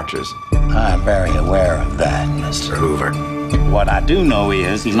sympathy marches. I'm very aware of that, Mr. Hoover. What I do know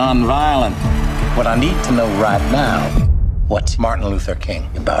is he's nonviolent. What I need to know right now, what's Martin Luther King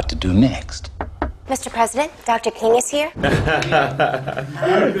about to do next? Mr. President, Dr. King is here.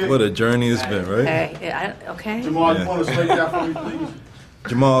 What a journey it's been, right? Okay. Jamal, you want to slate that for me, please?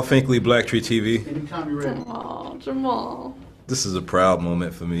 Jamal Finkley, Blacktree TV. Anytime you're ready. Oh, Jamal. This is a proud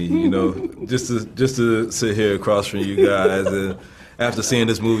moment for me, you know, just to sit here across from you guys and after seeing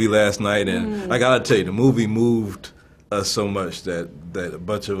this movie last night. And I gotta tell you, the movie moved us so much that a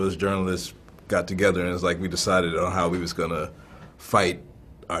bunch of us journalists got together and it's like we decided on how we was gonna fight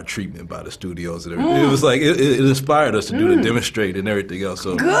our treatment by the studios and everything. It was like it inspired us to do the demonstrate and everything else.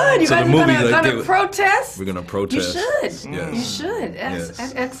 So good. You guys are gonna protest? We're gonna protest. You should. Yes. You should.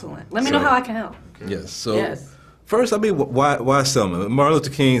 Yes. Excellent. Let me know how I can help. Yes. So first, I mean, why Selma? Martin Luther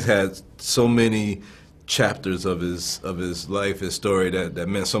King's had so many chapters of his life, his story that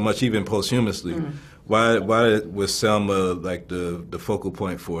meant so much, even posthumously. Why was Selma like the focal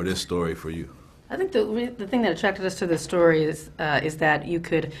point for this story for you? I think the thing that attracted us to this story is that you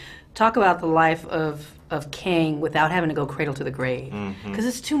could talk about the life of King without having to go cradle to the grave, because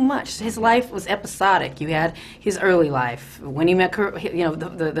it's too much. His life was episodic. You had his early life when he met, you know,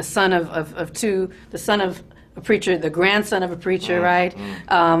 the son of two, the son of a preacher, the grandson of a preacher, right?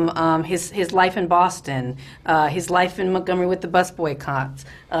 His life in Boston, his life in Montgomery with the bus boycotts,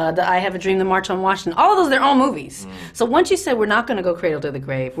 the I Have a Dream, the March on Washington, all of those, they're all movies. So once you said we're not going to go cradle to the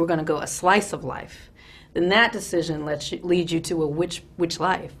grave, we're going to go a slice of life, then that decision leads you to a which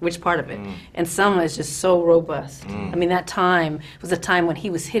life, which part of it. And Selma is just so robust. I mean, that time was a time when he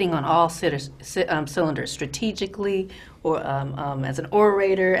was hitting on all cylinders, strategically, or as an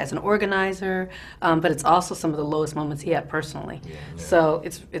orator, as an organizer, but it's also some of the lowest moments he had personally. So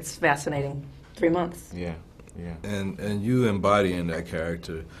it's fascinating. 3 months. Yeah. and you embodying that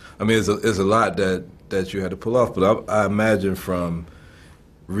character. I mean, there's a lot that you had to pull off, but I imagine from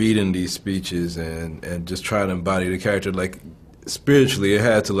reading these speeches and just trying to embody the character, like spiritually, it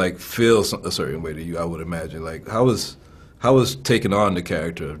had to like feel a certain way to you. I would imagine. Like how was taking on the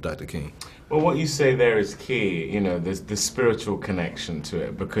character of Dr. King? Well, what you say there is key, you know, there's the spiritual connection to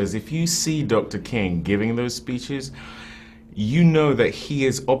it, because if you see Dr. King giving those speeches, you know that he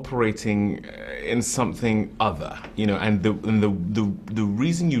is operating in something other, you know, and the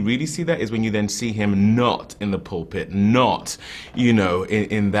reason you really see that is when you then see him not in the pulpit, not, you know,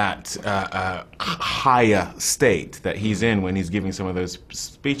 in that higher state that he's in when he's giving some of those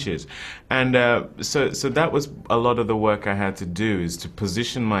speeches. And so that was a lot of the work I had to do, is to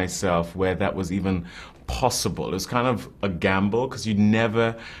position myself where that was even possible. It was kind of a gamble because you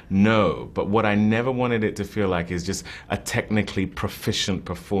never know, but what I never wanted it to feel like is just a technically proficient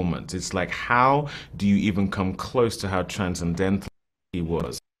performance. It's like, how do you even come close to how transcendental he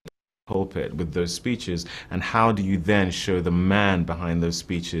was pulpit with those speeches, and how do you then show the man behind those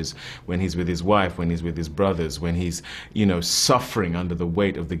speeches when he's with his wife, when he's with his brothers, when he's, you know, suffering under the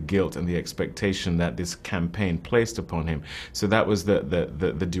weight of the guilt and the expectation that this campaign placed upon him. So that was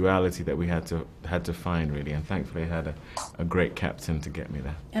the duality that we had to find, really, and thankfully I had a great captain to get me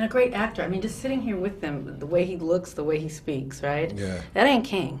there. And a great actor. I mean, just sitting here with them, the way he looks, the way he speaks, right? Yeah. That ain't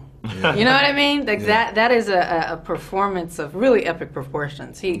King. Yeah. You know what I mean? Like that is a performance of really epic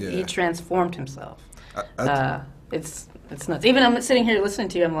proportions. He transformed himself. It's nuts. Even I'm sitting here listening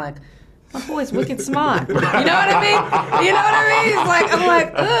to you, I'm like, my boy's wicked smart. You know what I mean? You know what I mean? It's like, I'm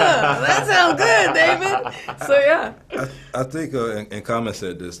like, ugh, that sounds good, David. So yeah. I think, and Common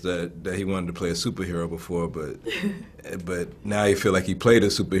said this, that he wanted to play a superhero before, but now he feel like he played a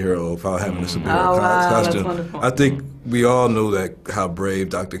superhero without having a superhero costume. That's wonderful. I think we all know that how brave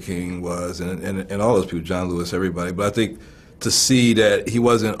Dr. King was, and all those people, John Lewis, everybody. But I think to see that he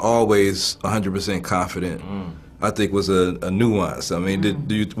wasn't always 100% confident, I think was a nuance. I mean,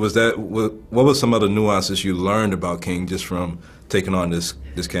 what were some other nuances you learned about King just from taking on this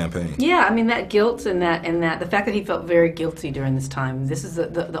campaign? Yeah, I mean, that guilt and the fact that he felt very guilty during this time. This is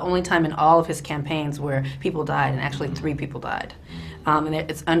the only time in all of his campaigns where people died, and actually 3 people died. And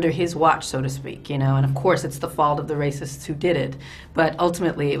it's under his watch, so to speak, you know, and of course it's the fault of the racists who did it, but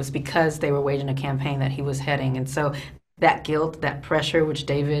ultimately it was because they were waging a campaign that he was heading. And so that guilt, that pressure, which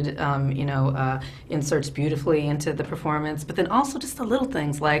David, inserts beautifully into the performance, but then also just the little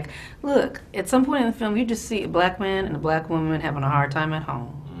things like, look, at some point in the film, you just see a black man and a black woman having a hard time at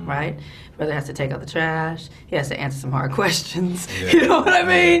home, right? Brother has to take out the trash. He has to answer some hard questions. Yeah. You know what I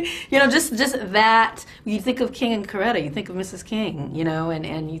mean? You know, just that. You think of King and Coretta, you think of Mrs. King, you know,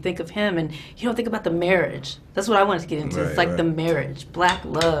 and you think of him, and you don't think about the marriage. That's what I wanted to get into. It's like the marriage, black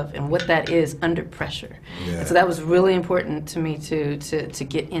love, and what that is under pressure. Yeah. And so that was really important to me to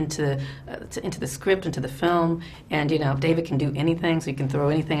get into the script, into the film. And you know, David can do anything, so you can throw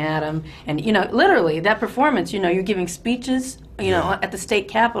anything at him. And you know, literally that performance. You know, you're giving speeches, you know, at the state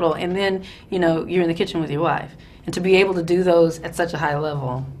capitol, and then you know you're in the kitchen with your wife, and to be able to do those at such a high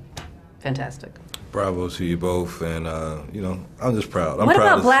level, fantastic. Bravo to you both, and you know, I'm just proud. What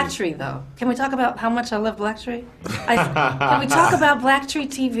about Blacktree, though? Can we talk about how much I love Blacktree? Can we talk about Blacktree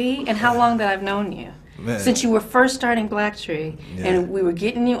TV and how long that I've known you? Man. Since you were first starting Blacktree, and we were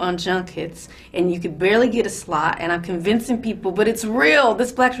getting you on junkets, and you could barely get a slot, and I'm convincing people, but it's real,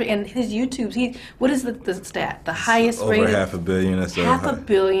 this Blacktree, and his YouTube's, what is the stat? The highest rated? Over 500 million. That's $500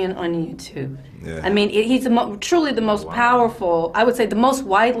 million on YouTube. Yeah. I mean, he's truly the most powerful, I would say the most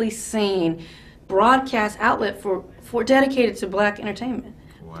widely seen broadcast outlet for dedicated to black entertainment.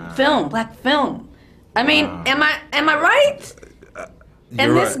 Wow. Film, black film. I mean, am I right?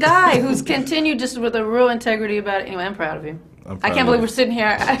 And this guy who's continued just with a real integrity about it. Anyway, I'm proud of you. I can't believe we're sitting here.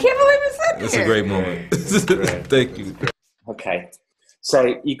 I can't believe we're sitting here. It's a great moment. Thank you. Okay.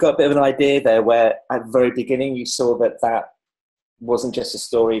 So you got a bit of an idea there where at the very beginning you saw that wasn't just a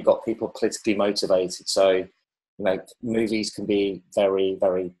story, you got people politically motivated. So, you know, movies can be very,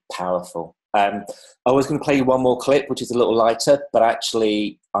 very powerful. I was going to play you one more clip, which is a little lighter, but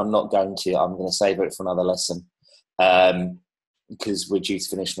actually I'm not going to. I'm going to save it for another lesson. Because we're due to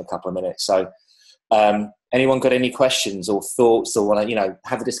finish in a couple of minutes. So anyone got any questions or thoughts or want to, you know,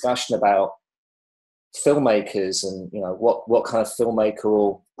 have a discussion about filmmakers and, you know, what kind of filmmaker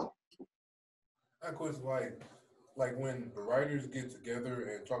or... That question, like when the writers get together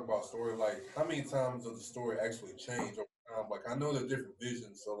and talk about story, like how many times does the story actually change over time? Like I know there's different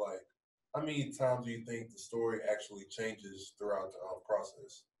visions, so like how many times do you think the story actually changes throughout the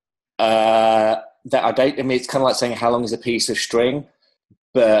process? I mean, it's kind of like saying how long is a piece of string,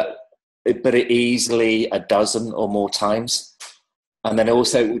 but but it easily a dozen or more times. And then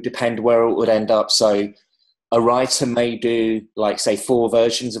also it would depend where it would end up. So a writer may do, like, say, 4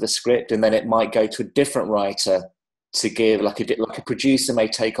 versions of a script, and then it might go to a different writer to give, like a producer may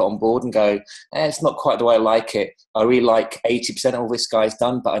take it on board and go, it's not quite the way I like it. I really like 80% of all this guy's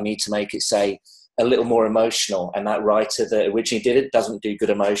done, but I need to make it, say, a little more emotional. And that writer that originally did it doesn't do good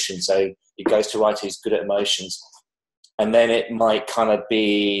emotion. So it goes to a writer who's good at emotions. And then it might kind of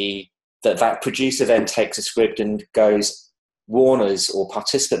be that producer then takes a script and goes, Warner's or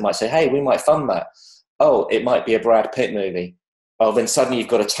participant might say, hey, we might fund that. Oh, it might be a Brad Pitt movie. Oh, then suddenly you've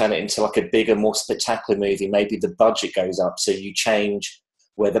got to turn it into like a bigger, more spectacular movie. Maybe the budget goes up, so you change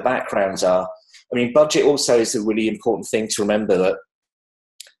where the backgrounds are. I mean, budget also is a really important thing to remember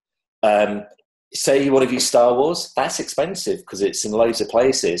that, say you want to do Star Wars, that's expensive because it's in loads of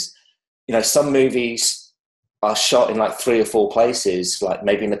places. You know, some movies are shot in like 3 or 4 places, like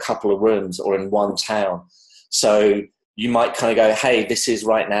maybe in a couple of rooms or in one town. So you might kind of go, hey, this is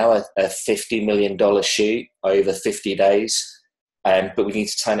right now a $50 million shoot over 50 days, but we need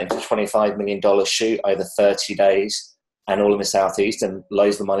to turn it into a $25 million shoot over 30 days and all in the Southeast, and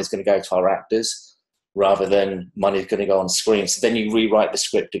loads of the money is going to go to our actors rather than money is going to go on screen. So then you rewrite the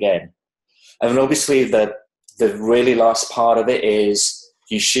script again. And then obviously the really last part of it is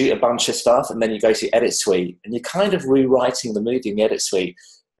you shoot a bunch of stuff and then you go to the edit suite and you're kind of rewriting the movie in the edit suite.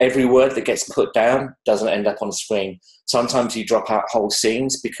 Every word that gets put down doesn't end up on the screen. Sometimes you drop out whole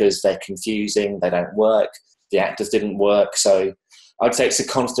scenes because they're confusing, they don't work, the actors didn't work. So I'd say it's a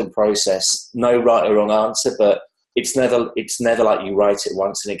constant process. No right or wrong answer, but it's never like you write it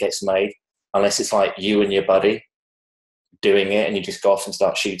once and it gets made, unless it's like you and your buddy doing it and you just go off and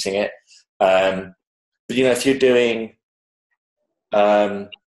start shooting it. But, you know, if you're doing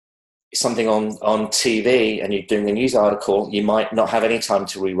something on TV and you're doing a news article, you might not have any time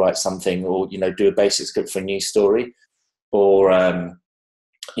to rewrite something or, you know, do a basic script for a news story, or,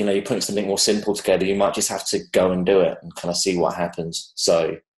 you know, you're putting something more simple together. You might just have to go and do it and kind of see what happens.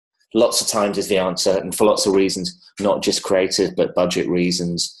 So lots of times is the answer, and for lots of reasons, not just creative, but budget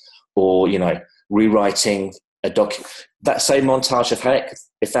reasons, or, you know, rewriting a that same montage of Heck,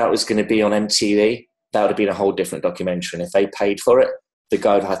 if that was going to be on MTV, that would have been a whole different documentary. And if they paid for it, the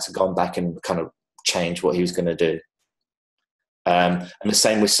guy would have had to go back and kind of change what he was going to do. And the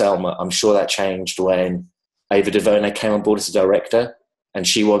same with Selma. I'm sure that changed when Ava DuVernay came on board as a director, and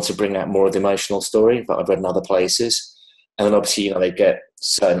she wanted to bring out more of the emotional story that I've read in other places. And then obviously, you know, they get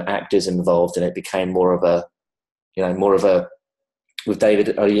certain actors involved, and it became more of a, with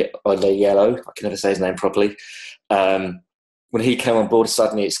David Oyelowo, I can never say his name properly. When he came on board,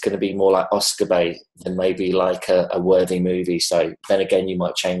 suddenly it's going to be more like Oscar bait than maybe like a worthy movie. So then again, you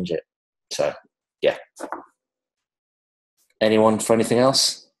might change it. So, yeah. Anyone for anything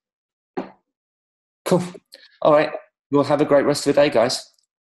else? Cool. All right. Well, have a great rest of the day, guys.